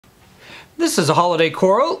This is a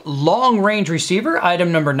HolidayCoro long-range receiver,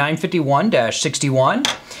 item number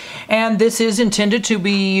 951-61. And this is intended to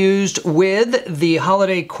be used with the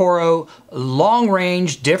HolidayCoro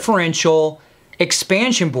long-range differential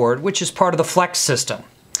expansion board, which is part of the Flex system.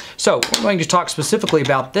 So we're going to talk specifically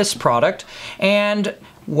about this product, and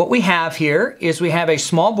what we have here is we have a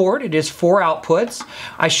small board. It is 4 outputs.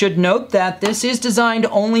 I should note that this is designed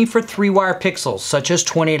only for 3-wire pixels, such as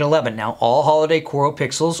 2811. Now, all HolidayCoro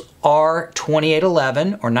pixels are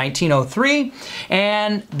 2811 or 1903,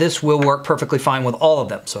 and this will work perfectly fine with all of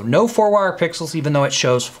them. So no 4-wire pixels, even though it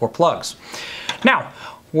shows 4 plugs. Now,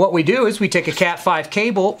 what we do is we take a Cat5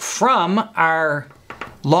 cable from our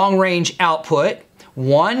long-range output.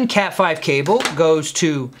 One Cat5 cable goes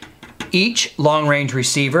to each long-range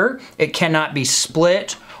receiver. It cannot be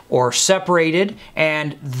split or separated,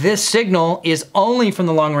 and this signal is only from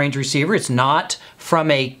the long-range receiver. It's not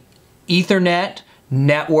from a Ethernet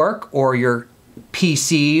network or your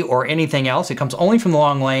PC or anything else. It comes only from the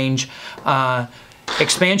long-range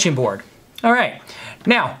expansion board. All right,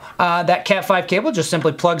 now that Cat5 cable just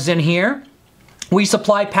simply plugs in here. We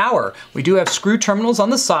supply power. We do have screw terminals on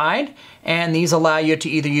the side, and these allow you to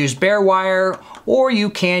either use bare wire or you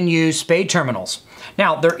can use spade terminals.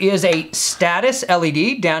 Now, there is a status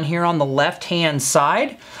LED down here on the left-hand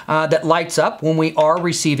side that lights up when we are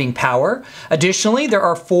receiving power. Additionally, there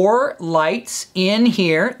are 4 lights in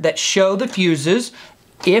here that show the fuses.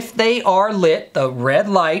 If they are lit, the red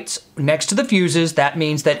lights next to the fuses, that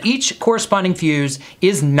means that each corresponding fuse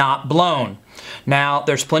is not blown. Now,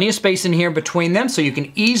 there's plenty of space in here between them, so you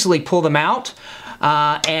can easily pull them out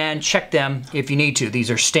and check them if you need to.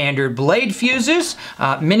 These are standard blade fuses,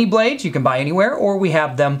 mini blades you can buy anywhere, or we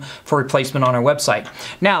have them for replacement on our website.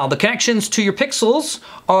 Now, the connections to your pixels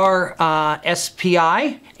are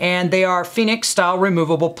SPI, and they are Phoenix style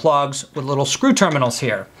removable plugs with little screw terminals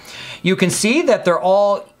here. You can see that they're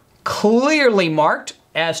all clearly marked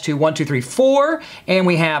as to 1, 2, 3, 4, and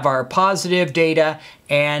we have our positive data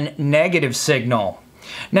and negative signal.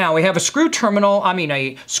 Now we have a screw terminal,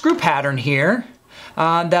 a screw pattern here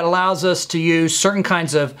that allows us to use certain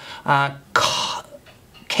kinds of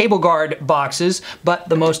cable guard boxes, but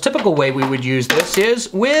the most typical way we would use this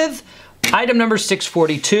is with item number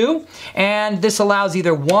 642, and this allows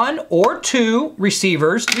either 1 or 2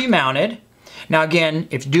 receivers to be mounted. Now again,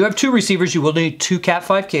 if you do have 2 receivers, you will need 2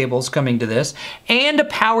 Cat5 cables coming to this and a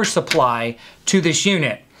power supply to this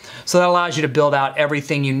unit. So that allows you to build out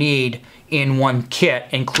everything you need in one kit,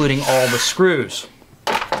 including all the screws.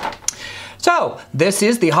 So this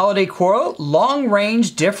is the HolidayCoro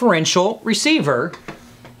long-range differential receiver